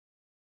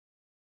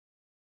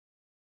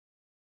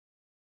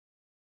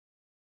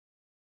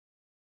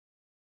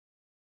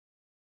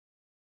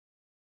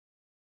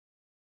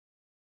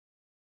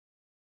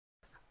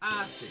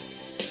Ass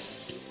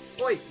cheeks.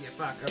 Oi, you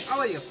fucker.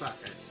 Oh, you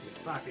fucker. You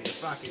fucker, you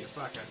fucker, you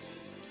fucker.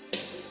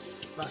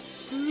 Fuck.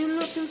 Seen you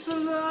looking so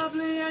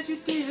lovely as you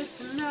did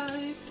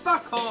tonight.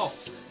 Fuck off.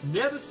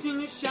 Never seen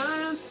you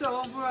shine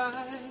so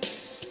bright.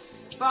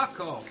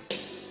 Fuck off.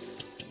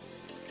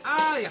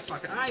 Ah, you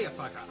fucker. Ah, you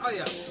fucker. Oh,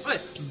 yeah. Oh,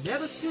 yeah.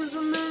 Never seen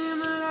so many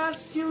that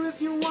ask you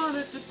if you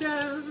wanted to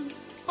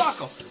dance.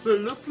 Fuck off. We're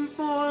looking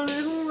for a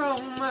little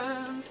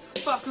romance.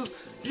 Fuck off.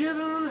 Give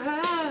them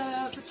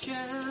half a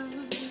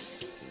chance.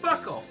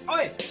 Fuck off.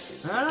 Oi!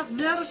 And I've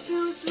never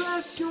seen the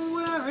dress you're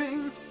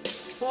wearing,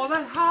 or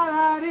that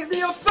highlight in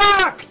your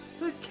fuck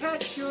that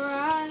catch your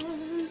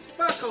eyes.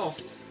 Fuck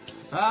off.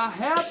 I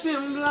have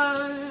been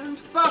blind.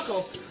 Fuck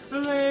off.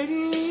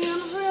 Lady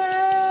in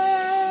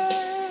red.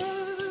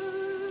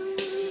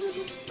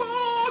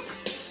 Fuck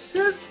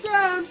is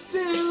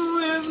dancing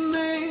with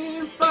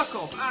me. Fuck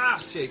off.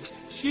 Ass cheeks.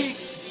 Cheek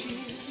to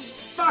cheek.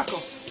 Fuck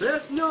off.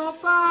 There's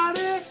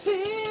nobody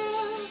here.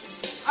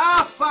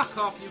 Ah, fuck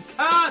off, you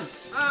can't!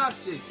 Ah,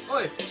 shit.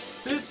 Oi,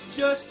 it's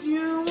just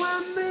you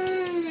and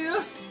me.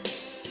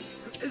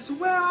 It's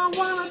where I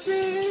wanna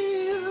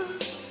be,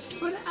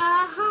 but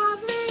I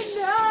hardly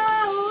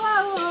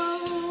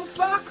know.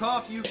 Fuck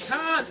off, you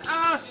can't!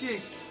 Ah,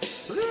 shit.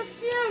 This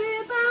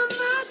beauty by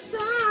my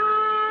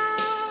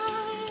side.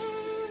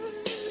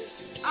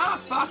 Ah,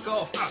 fuck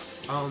off. Ah,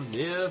 I'll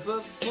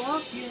never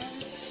forget.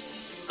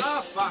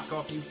 Ah, fuck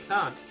off, you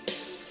can't.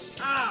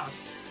 Ah,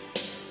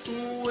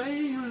 the way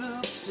you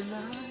look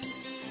tonight.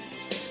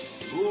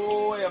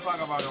 Oh, you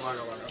fucker.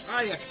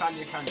 Ah, you can,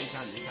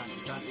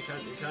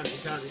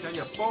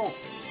 you boom.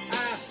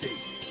 Ass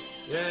cheeks.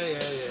 Yeah.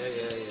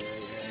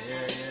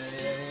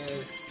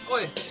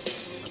 Oi,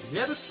 I've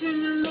never seen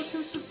you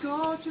looking so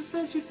gorgeous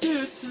as you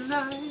did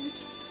tonight.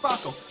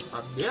 Fuck off.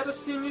 I've never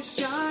seen you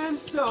shine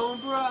so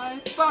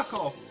bright. Fuck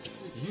off.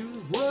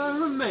 You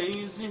were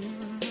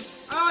amazing.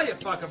 Ah, you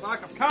fucker,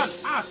 can't.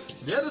 Ah,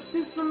 never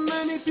seen so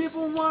many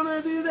people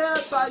wanna be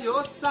there by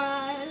your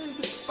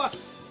side. Fuck,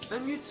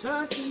 and you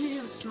turned to me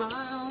and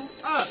smiled.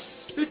 Ah,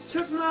 it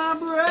took my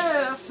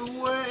breath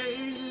away.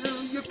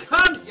 You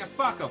can't, you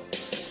fucker.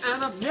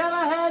 And I've never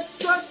had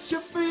such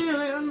a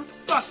feeling.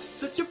 Fuck,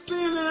 such a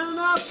feeling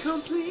of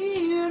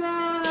complete and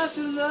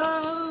utter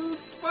love.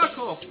 Fuck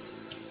off,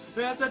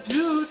 as I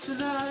do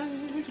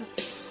tonight.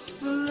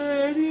 The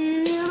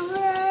lady in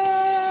red.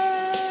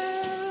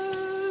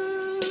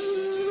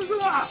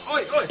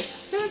 Oi,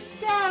 is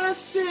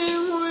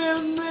dancing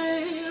with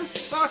me.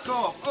 Fuck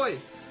off, oi,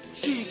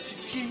 cheek to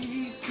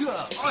cheek,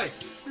 oi,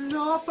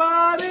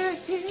 nobody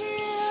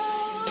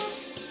here.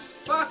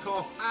 Fuck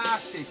off,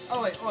 ass cheeks,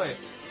 oi,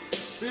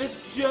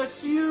 it's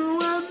just you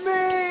and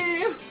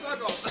me.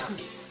 Fuck off,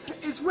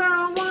 it's where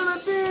I wanna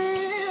be,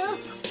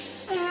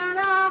 and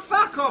I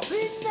fuck off,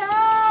 no.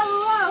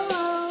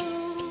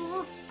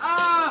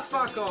 Ah,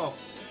 fuck off,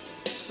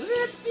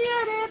 this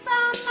beauty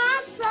by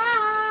my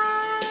side.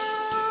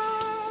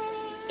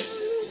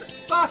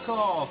 Fuck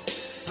off!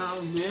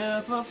 I'll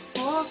never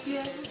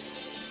forget.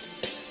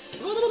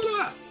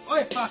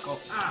 Oi, fuck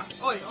off! Ah,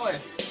 oi!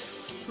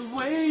 The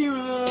way you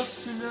look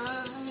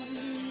tonight.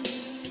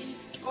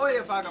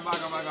 Oi, fucker!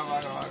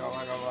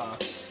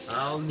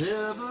 I'll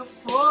never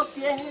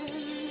forget.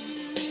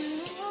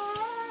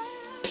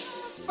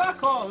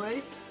 Fuck off,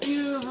 eh?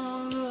 You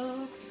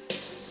look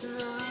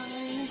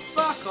tonight.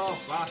 Fuck off!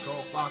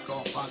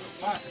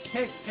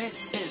 Tits.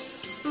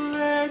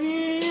 Ready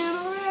in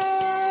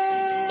red.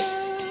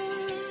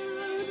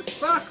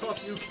 Fuck off,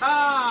 you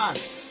can't!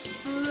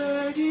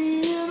 Lady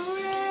in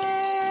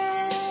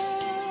red.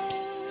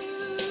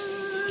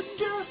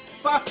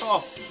 Fuck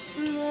off!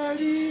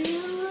 Lady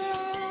in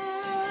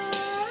red.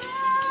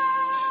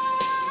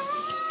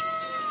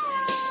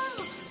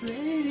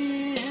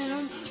 Lady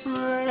in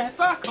red.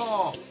 Fuck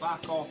off,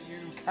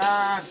 you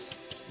can't!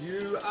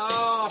 You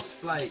arse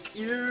flake!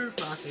 You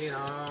fucking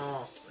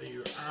arse!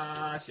 You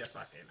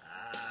fucking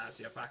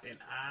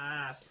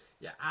ass!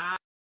 You ass!